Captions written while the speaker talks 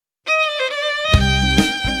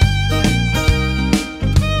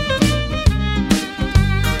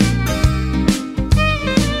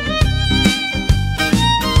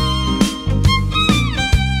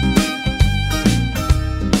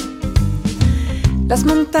Las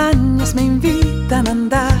montañas me invitan a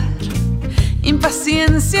andar,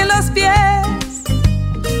 impaciencia en los pies.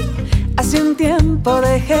 Hace un tiempo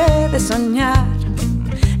dejé de soñar,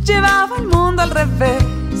 llevaba el mundo al revés.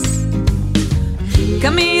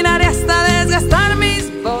 Caminaré hasta desgastar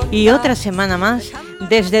mis botas. Y otra semana más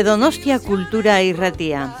desde Donostia Cultura y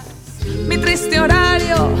Ratia. Mi triste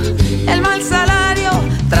horario, el mal salario,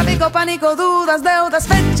 tráfico, pánico, dudas, deudas,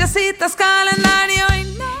 fechas, citas, calendario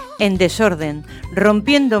y no. En Desorden,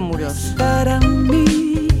 rompiendo muros. Para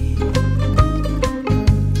mí,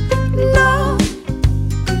 no.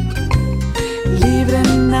 Libre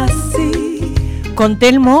nací. Con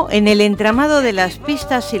Telmo en el entramado de las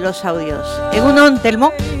pistas y los audios. Egunon,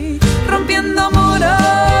 Telmo. Rompiendo muros.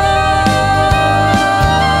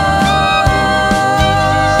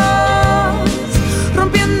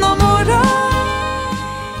 Rompiendo muros.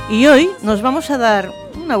 Y hoy nos vamos a dar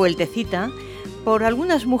una vueltecita por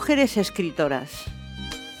algunas mujeres escritoras.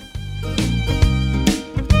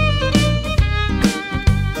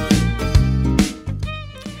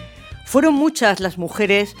 Fueron muchas las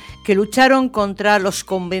mujeres que lucharon contra los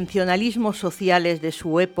convencionalismos sociales de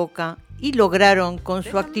su época y lograron, con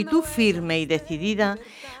su actitud firme y decidida,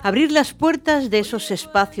 abrir las puertas de esos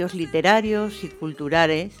espacios literarios y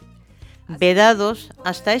culturales vedados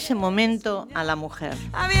hasta ese momento a la mujer.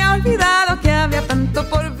 Había olvidado que había tanto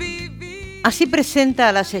por vivir. Así presenta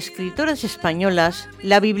a las escritoras españolas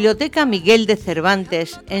la Biblioteca Miguel de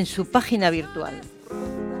Cervantes en su página virtual.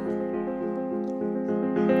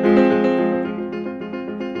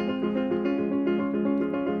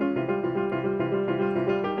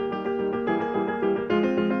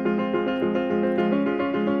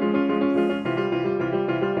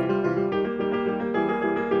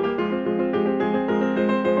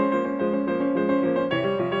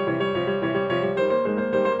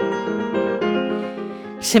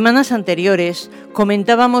 Semanas anteriores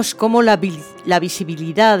comentábamos cómo la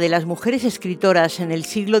visibilidad de las mujeres escritoras en el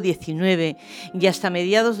siglo XIX y hasta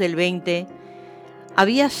mediados del XX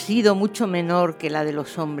había sido mucho menor que la de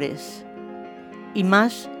los hombres, y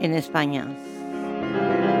más en España.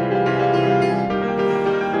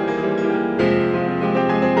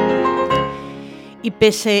 Y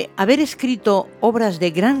pese a haber escrito obras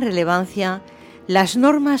de gran relevancia, las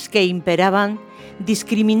normas que imperaban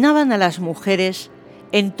discriminaban a las mujeres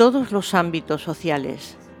en todos los ámbitos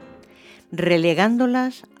sociales,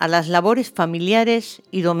 relegándolas a las labores familiares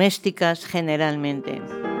y domésticas generalmente.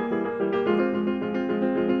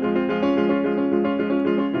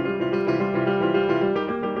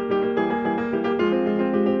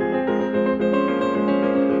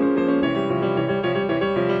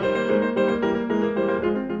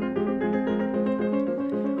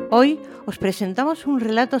 Hoy os presentamos un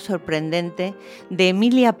relato sorprendente de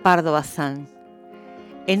Emilia Pardo Bazán,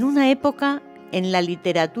 en una época en la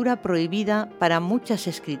literatura prohibida para muchas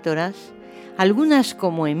escritoras. Algunas,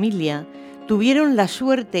 como Emilia, tuvieron la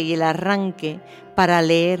suerte y el arranque para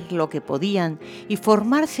leer lo que podían y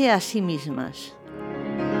formarse a sí mismas.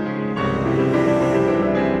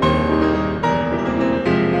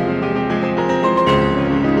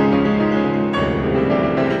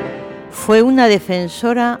 Fue una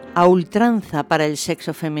defensora a ultranza para el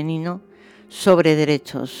sexo femenino sobre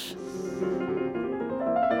derechos.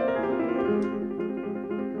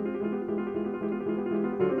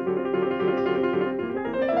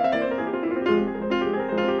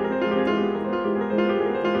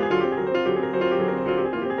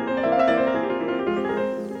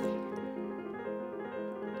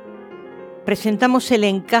 Presentamos El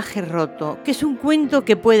encaje roto, que es un cuento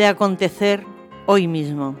que puede acontecer hoy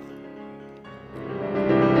mismo.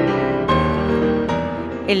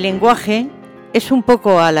 El lenguaje es un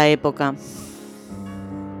poco a la época.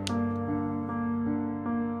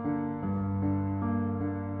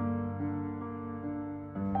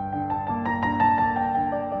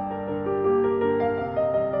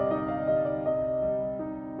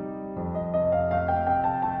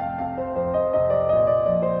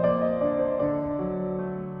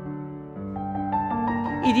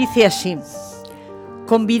 Y dice así: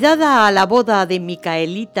 convidada a la boda de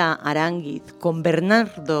Micaelita Aránguiz con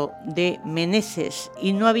Bernardo de Meneses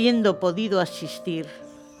y no habiendo podido asistir,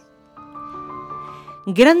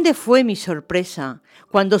 grande fue mi sorpresa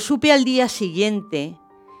cuando supe al día siguiente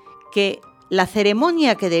que la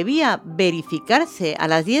ceremonia que debía verificarse a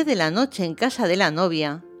las 10 de la noche en casa de la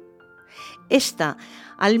novia, esta,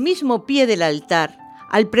 al mismo pie del altar,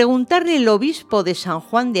 al preguntarle el obispo de San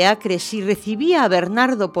Juan de Acre si recibía a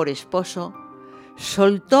Bernardo por esposo,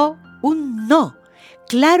 soltó un no,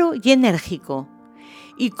 claro y enérgico,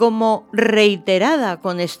 y como reiterada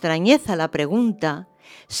con extrañeza la pregunta,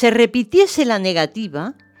 se repitiese la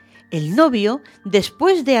negativa, el novio,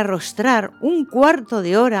 después de arrostrar un cuarto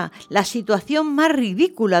de hora la situación más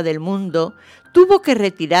ridícula del mundo, tuvo que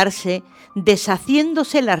retirarse,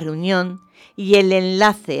 deshaciéndose la reunión y el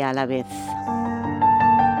enlace a la vez.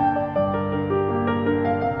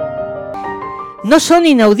 No son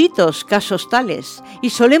inauditos casos tales, y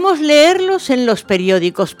solemos leerlos en los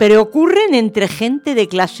periódicos, pero ocurren entre gente de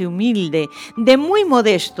clase humilde, de muy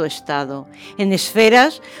modesto estado, en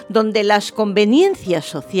esferas donde las conveniencias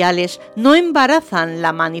sociales no embarazan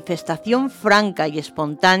la manifestación franca y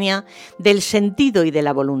espontánea del sentido y de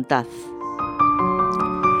la voluntad.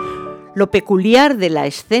 Lo peculiar de la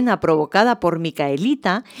escena provocada por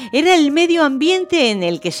Micaelita era el medio ambiente en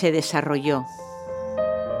el que se desarrolló.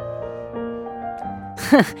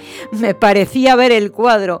 Me parecía ver el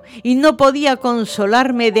cuadro y no podía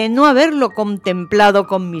consolarme de no haberlo contemplado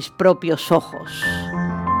con mis propios ojos.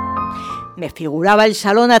 Me figuraba el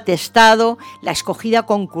salón atestado, la escogida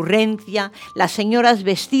concurrencia, las señoras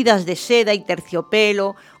vestidas de seda y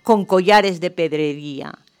terciopelo, con collares de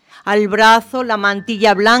pedrería. Al brazo la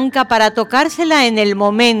mantilla blanca para tocársela en el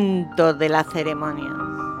momento de la ceremonia.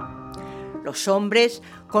 Los hombres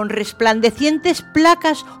con resplandecientes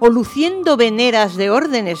placas o luciendo veneras de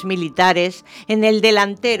órdenes militares en el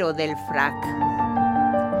delantero del frac.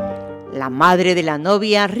 La madre de la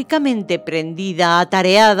novia, ricamente prendida,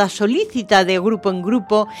 atareada, solícita de grupo en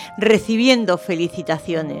grupo, recibiendo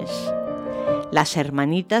felicitaciones. Las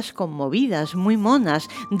hermanitas conmovidas, muy monas,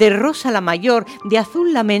 de rosa la mayor, de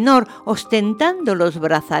azul la menor, ostentando los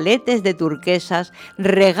brazaletes de turquesas,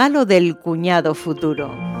 regalo del cuñado futuro.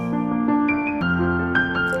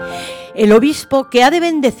 El obispo, que ha de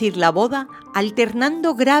bendecir la boda,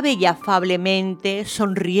 alternando grave y afablemente,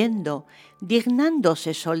 sonriendo,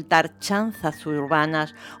 dignándose soltar chanzas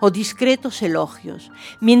urbanas o discretos elogios,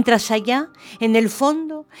 mientras allá, en el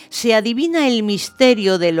fondo, se adivina el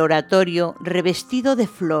misterio del oratorio revestido de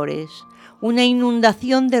flores, una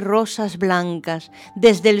inundación de rosas blancas,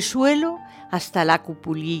 desde el suelo hasta la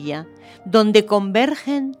cupulilla, donde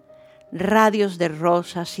convergen radios de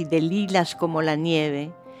rosas y de lilas como la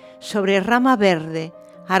nieve, sobre rama verde,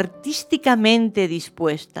 artísticamente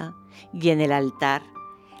dispuesta, y en el altar,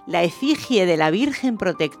 la efigie de la Virgen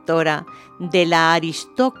Protectora de la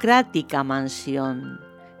aristocrática mansión,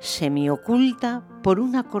 semioculta por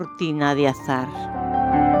una cortina de azar.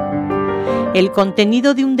 El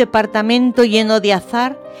contenido de un departamento lleno de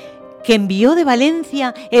azar que envió de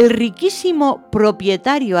Valencia el riquísimo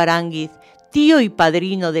propietario Aránguiz, tío y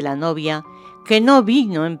padrino de la novia, que no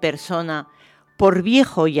vino en persona, por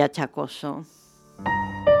viejo y achacoso.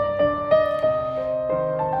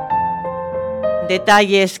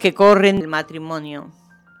 Detalles que corren el matrimonio.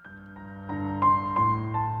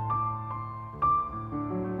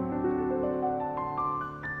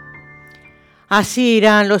 Así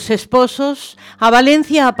irán los esposos a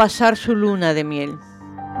Valencia a pasar su luna de miel.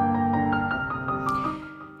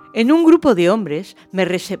 En un grupo de hombres me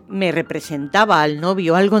representaba al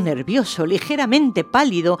novio algo nervioso, ligeramente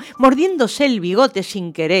pálido, mordiéndose el bigote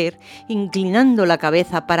sin querer, inclinando la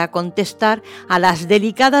cabeza para contestar a las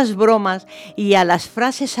delicadas bromas y a las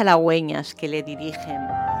frases halagüeñas que le dirigen.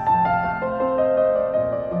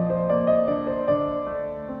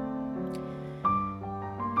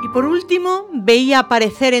 Y por último, veía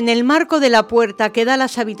aparecer en el marco de la puerta que da a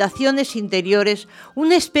las habitaciones interiores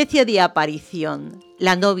una especie de aparición,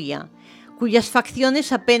 la novia, cuyas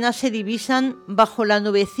facciones apenas se divisan bajo la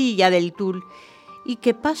nubecilla del tul y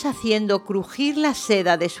que pasa haciendo crujir la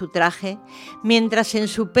seda de su traje, mientras en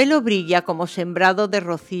su pelo brilla como sembrado de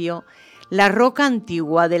rocío la roca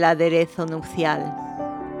antigua del aderezo nupcial.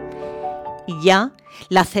 Y ya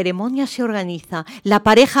la ceremonia se organiza, la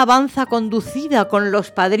pareja avanza conducida con los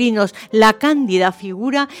padrinos, la cándida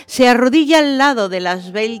figura se arrodilla al lado de la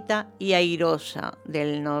esbelta y airosa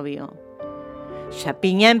del novio. Se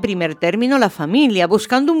apiña en primer término la familia,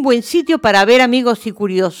 buscando un buen sitio para ver amigos y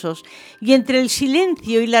curiosos, y entre el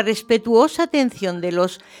silencio y la respetuosa atención de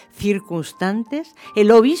los circunstantes,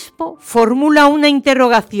 el obispo formula una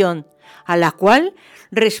interrogación, a la cual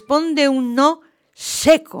responde un no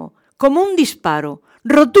seco, como un disparo,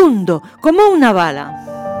 rotundo, como una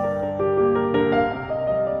bala.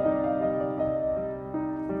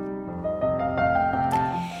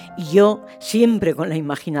 Y yo, siempre con la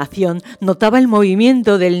imaginación, notaba el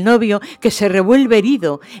movimiento del novio que se revuelve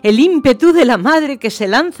herido, el ímpetu de la madre que se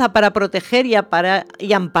lanza para proteger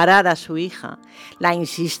y amparar a su hija. La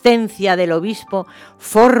insistencia del obispo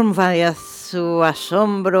forma de su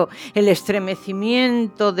asombro el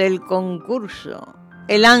estremecimiento del concurso,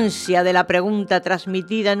 el ansia de la pregunta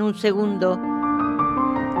transmitida en un segundo.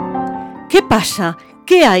 ¿Qué pasa?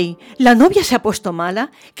 ¿Qué hay? ¿La novia se ha puesto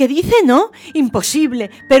mala? ¿Qué dice no? Imposible,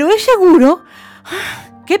 pero ¿es seguro?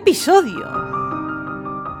 ¡Qué episodio!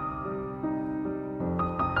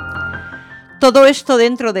 Todo esto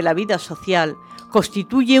dentro de la vida social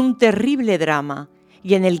constituye un terrible drama,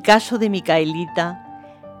 y en el caso de Micaelita,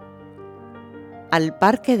 al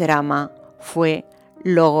parque drama fue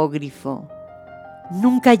logogrifo.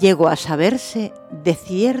 Nunca llegó a saberse de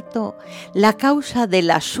cierto la causa de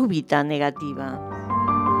la súbita negativa.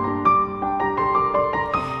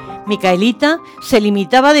 Micaelita se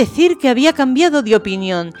limitaba a decir que había cambiado de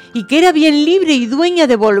opinión y que era bien libre y dueña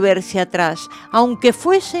de volverse atrás, aunque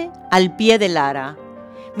fuese al pie del ara,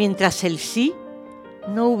 mientras el sí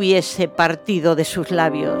no hubiese partido de sus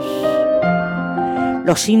labios.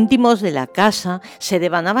 Los íntimos de la casa se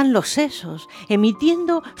devanaban los sesos,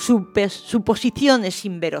 emitiendo suposiciones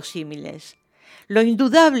inverosímiles. Lo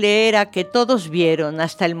indudable era que todos vieron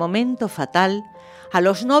hasta el momento fatal a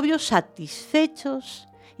los novios satisfechos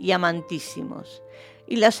y amantísimos,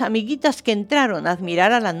 y las amiguitas que entraron a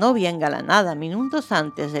admirar a la novia engalanada minutos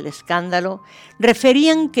antes del escándalo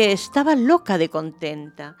referían que estaba loca de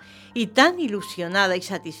contenta y tan ilusionada y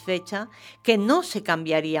satisfecha que no se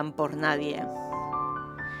cambiarían por nadie.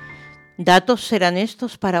 Datos serán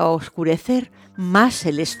estos para oscurecer más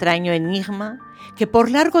el extraño enigma que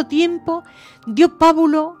por largo tiempo dio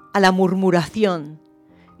pábulo a la murmuración,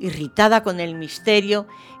 irritada con el misterio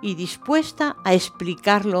y dispuesta a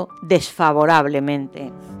explicarlo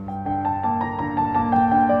desfavorablemente.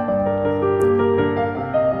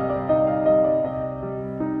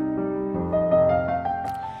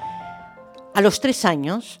 A los 3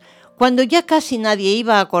 años, cuando ya casi nadie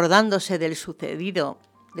iba acordándose del sucedido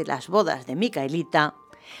de las bodas de Micaelita,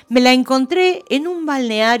 me la encontré en un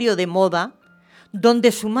balneario de moda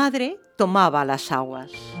donde su madre tomaba las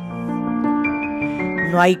aguas.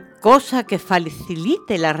 No hay cosa que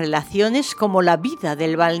facilite las relaciones como la vida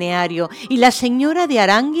del balneario, y la señora de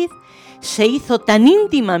Aránguiz se hizo tan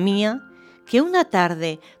íntima mía que una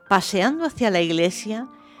tarde, paseando hacia la iglesia,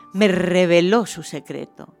 me reveló su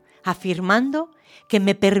secreto, afirmando que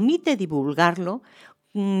me permite divulgarlo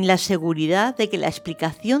con la seguridad de que la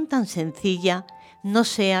explicación tan sencilla no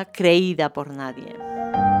sea creída por nadie.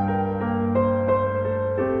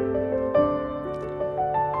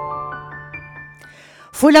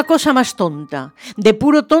 Fue la cosa más tonta, de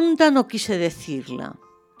puro tonta no quise decirla.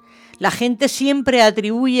 La gente siempre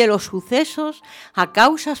atribuye los sucesos a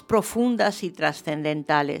causas profundas y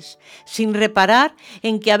trascendentales, sin reparar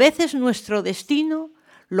en que a veces nuestro destino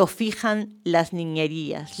lo fijan las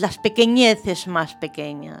niñerías, las pequeñeces más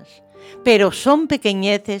pequeñas. Pero son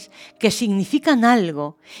pequeñeces que significan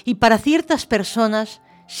algo y para ciertas personas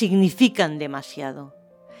significan demasiado.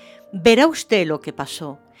 Verá usted lo que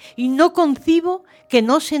pasó. Y no concibo que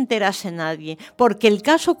no se enterase nadie, porque el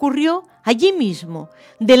caso ocurrió allí mismo,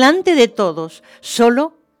 delante de todos,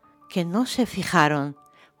 solo que no se fijaron,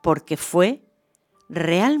 porque fue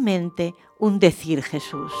realmente un decir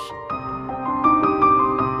Jesús.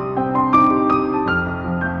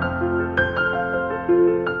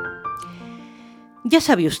 Ya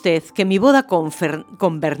sabe usted que mi boda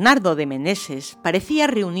con Bernardo de Meneses parecía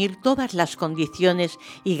reunir todas las condiciones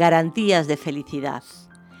y garantías de felicidad.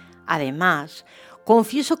 Además,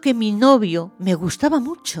 confieso que mi novio me gustaba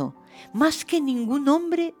mucho, más que ningún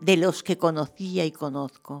hombre de los que conocía y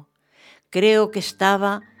conozco. Creo que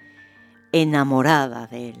estaba enamorada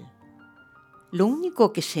de él. Lo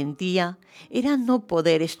único que sentía era no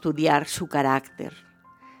poder estudiar su carácter.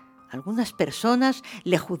 Algunas personas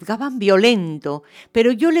le juzgaban violento,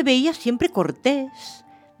 pero yo le veía siempre cortés,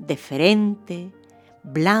 deferente,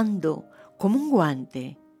 blando, como un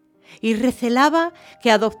guante. Y recelaba que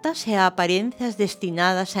adoptase apariencias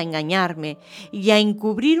destinadas a engañarme y a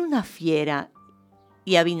encubrir una fiera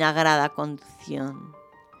y avinagrada condición.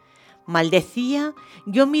 Maldecía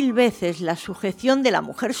yo 1000 veces la sujeción de la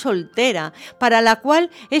mujer soltera, para la cual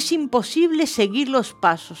es imposible seguir los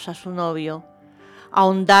pasos a su novio,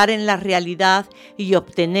 ahondar en la realidad y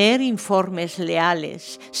obtener informes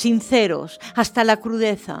leales, sinceros, hasta la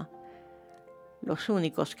crudeza, los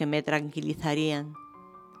únicos que me tranquilizarían.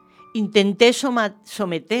 Intenté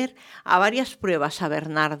someter a varias pruebas a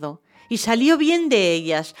Bernardo y salió bien de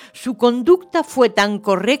ellas. Su conducta fue tan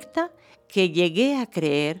correcta que llegué a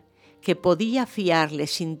creer que podía fiarle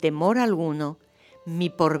sin temor alguno mi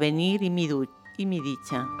porvenir y mi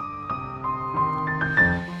dicha.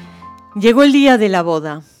 Llegó el día de la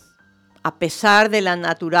boda. A pesar de la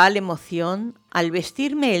natural emoción, al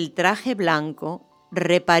vestirme el traje blanco,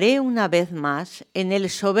 reparé una vez más en el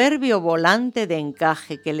soberbio volante de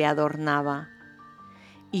encaje que le adornaba.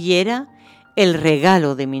 Y era el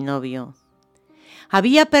regalo de mi novio.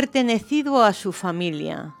 había pertenecido a su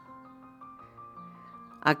familia.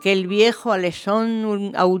 Aquel viejo alesón,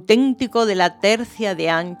 un auténtico de la tercia de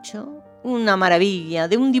ancho, una maravilla,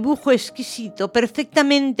 de un dibujo exquisito,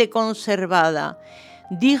 perfectamente conservada,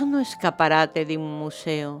 digno escaparate de un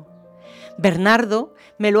museo. Bernardo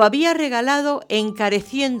me lo había regalado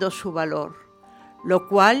encareciendo su valor, lo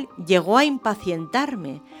cual llegó a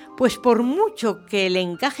impacientarme, pues por mucho que el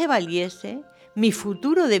encaje valiese, mi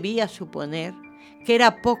futuro debía suponer que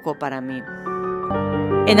era poco para mí.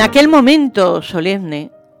 En aquel momento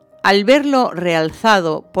solemne, al verlo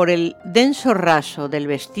realzado por el denso raso del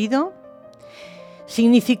vestido,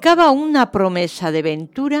 significaba una promesa de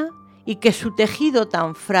ventura y que su tejido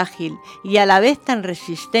tan frágil y a la vez tan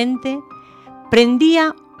resistente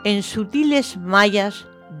prendía en sutiles mallas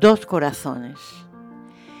 2 corazones.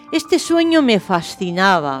 Este sueño me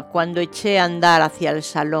fascinaba cuando eché a andar hacia el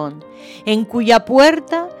salón, en cuya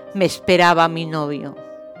puerta me esperaba mi novio.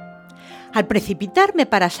 Al precipitarme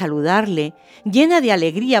para saludarle, llena de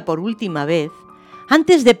alegría por última vez,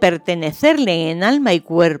 antes de pertenecerle en alma y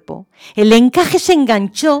cuerpo, el encaje se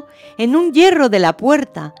enganchó en un hierro de la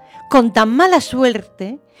puerta, con tan mala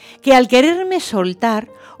suerte que al quererme soltar,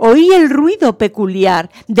 oí el ruido peculiar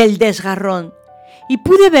del desgarrón y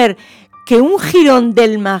pude ver que un jirón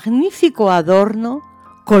del magnífico adorno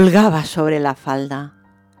colgaba sobre la falda.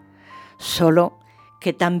 Solo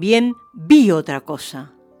que también vi otra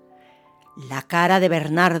cosa. La cara de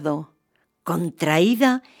Bernardo,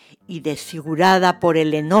 contraída y desfigurada por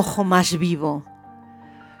el enojo más vivo.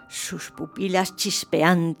 Sus pupilas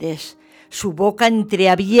chispeantes, su boca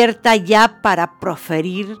entreabierta ya para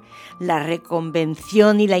proferir la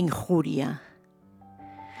reconvención y la injuria.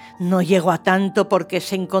 No llegó a tanto porque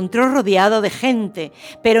se encontró rodeado de gente,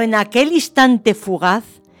 pero en aquel instante fugaz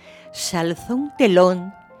se alzó un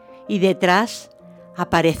telón y detrás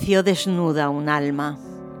apareció desnuda un alma.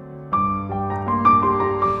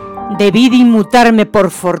 Debí de inmutarme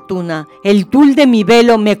por fortuna, el tul de mi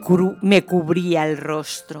velo me cubría el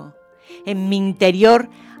rostro. En mi interior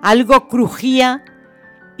algo crujía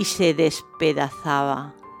y se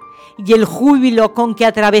despedazaba. Y el júbilo con que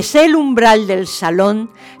atravesé el umbral del salón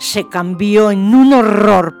se cambió en un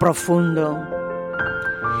horror profundo.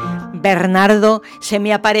 Bernardo se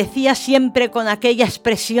me aparecía siempre con aquella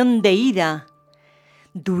expresión de ira,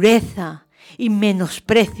 dureza y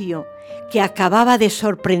menosprecio que acababa de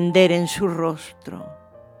sorprender en su rostro.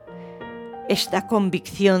 Esta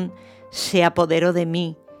convicción se apoderó de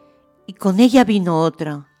mí y con ella vino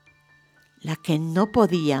otra, la que no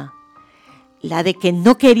podía, la de que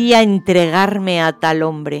no quería entregarme a tal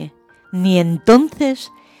hombre, ni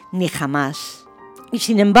entonces ni jamás. Y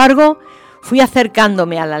sin embargo, fui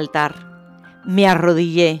acercándome al altar, me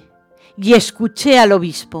arrodillé y escuché al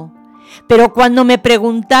obispo. Pero cuando me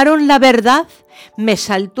preguntaron la verdad, me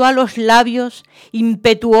saltó a los labios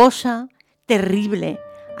impetuosa, terrible,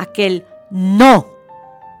 aquel no.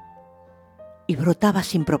 Y brotaba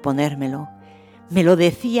sin proponérmelo. Me lo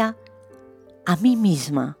decía a mí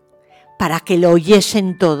misma, para que lo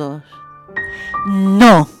oyesen todos.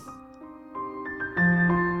 No.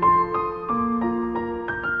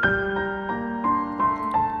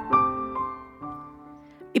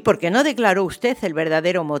 ¿Y por qué no declaró usted el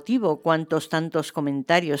verdadero motivo? ¿Cuántos tantos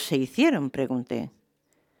comentarios se hicieron?, pregunté.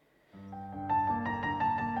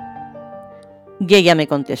 Y ella me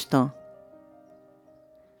contestó,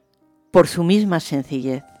 por su misma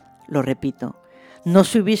sencillez, lo repito, no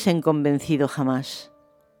se hubiesen convencido jamás.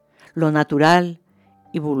 Lo natural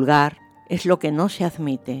y vulgar es lo que no se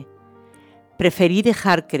admite. Preferí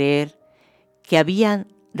dejar creer que habían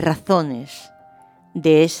razones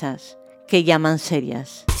de esas que llaman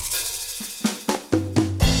serias.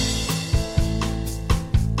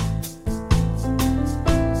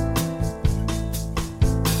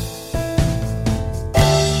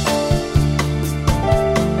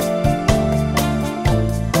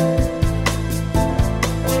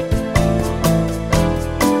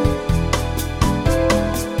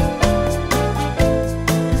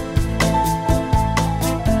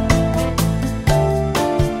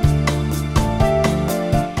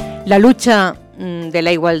 La lucha de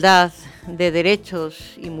la igualdad de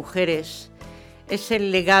derechos y mujeres es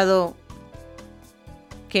el legado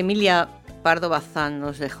que Emilia Pardo Bazán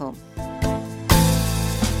nos dejó.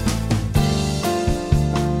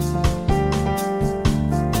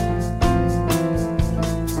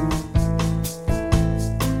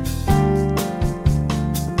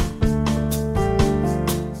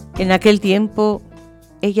 En aquel tiempo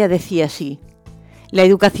ella decía así: la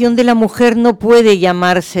educación de la mujer no puede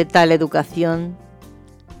llamarse tal educación,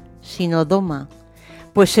 sino doma,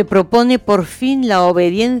 pues se propone por fin la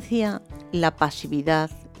obediencia la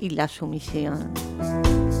pasividad y la sumisión.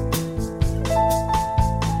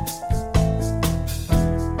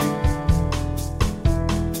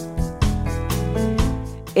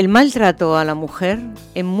 El maltrato a la mujer,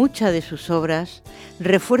 en muchas de sus obras,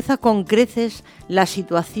 refuerza con creces la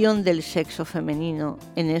situación del sexo femenino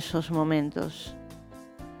en esos momentos.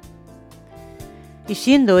 Y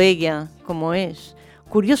siendo ella, como es,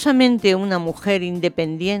 curiosamente una mujer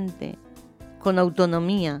independiente, con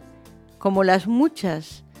autonomía, como las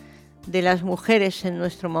muchas de las mujeres en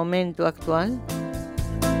nuestro momento actual,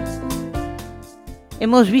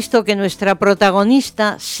 hemos visto que nuestra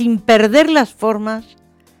protagonista, sin perder las formas,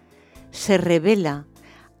 se revela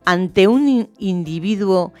ante un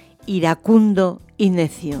individuo iracundo y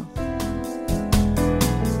necio.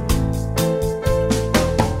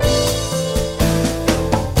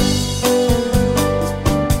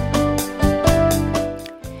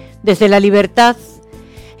 Desde la libertad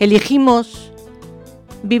elegimos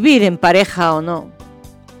vivir en pareja o no,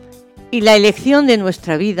 y la elección de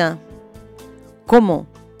nuestra vida, cómo,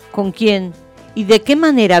 con quién y de qué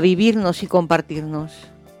manera vivirnos y compartirnos.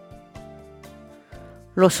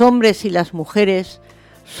 Los hombres y las mujeres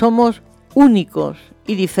somos únicos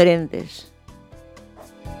y diferentes.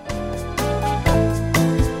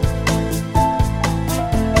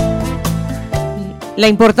 La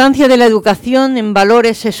importancia de la educación en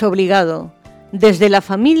valores es obligado, desde la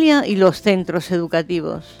familia y los centros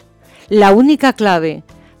educativos. La única clave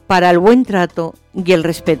para el buen trato y el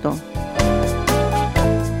respeto.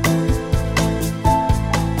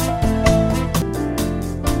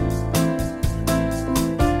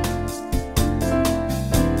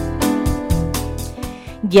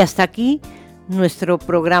 Y hasta aquí nuestro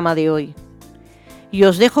programa de hoy. Y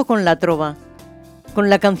os dejo con la trova, con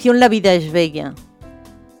la canción La vida es bella.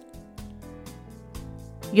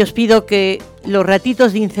 Y os pido que los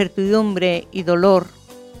ratitos de incertidumbre y dolor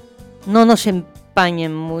no nos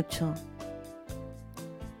empañen mucho.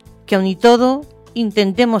 Que aun y todo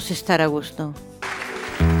intentemos estar a gusto.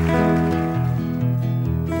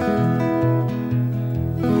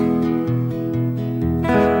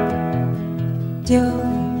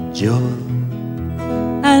 Yo,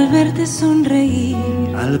 al verte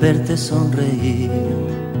sonreír,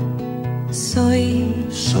 soy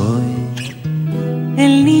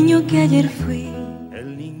el niño que ayer fui.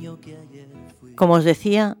 Como os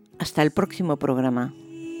decía, hasta el próximo programa.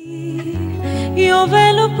 Yo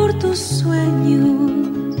velo por tus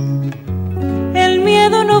sueños, el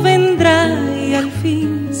miedo no vendrá y al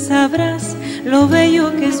fin sabrás lo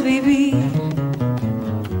bello que es vivir.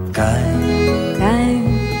 Caen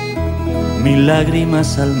mil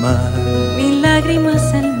lágrimas al mar,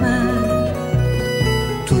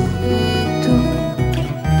 tú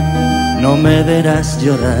no me verás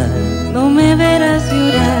llorar,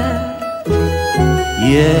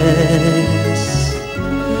 y es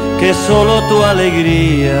que solo tu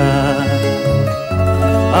alegría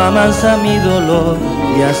amansa mi dolor,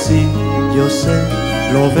 y así yo sé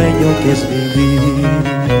lo bello que es vivir.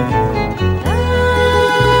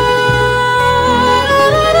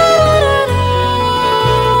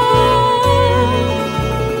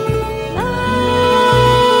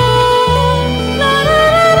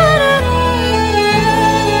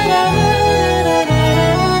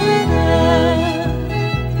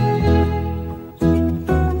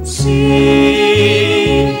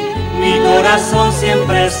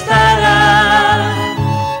 Siempre estará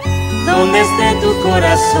donde esté tu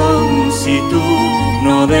corazón si tú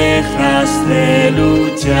no dejas de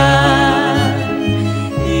luchar.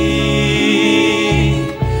 Y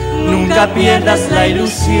nunca pierdas la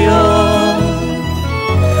ilusión,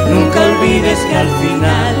 nunca olvides que al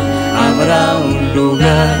final habrá un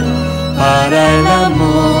lugar para el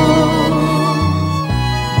amor.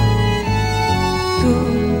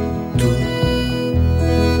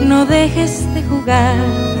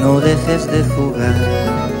 No dejes de jugar,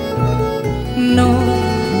 no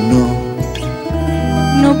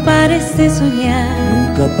pares de soñar,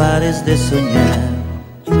 nunca pares de soñar.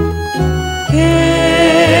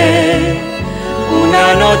 Que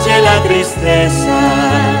una noche la tristeza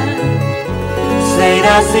se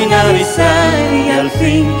irá sin avisar y al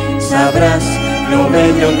fin sabrás lo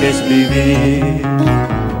bello que es vivir.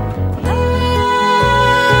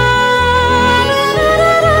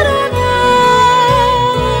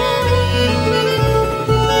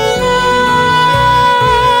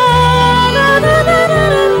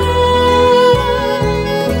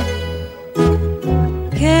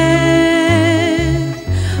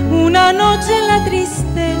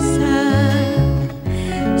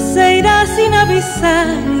 Sin avisar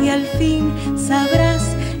y al fin sabrás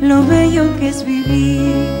lo bello que es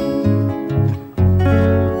vivir.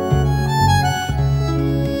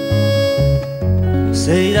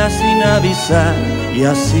 vida sin avisar, y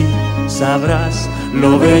así sabrás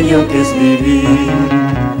lo bello que es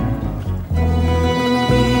vivir.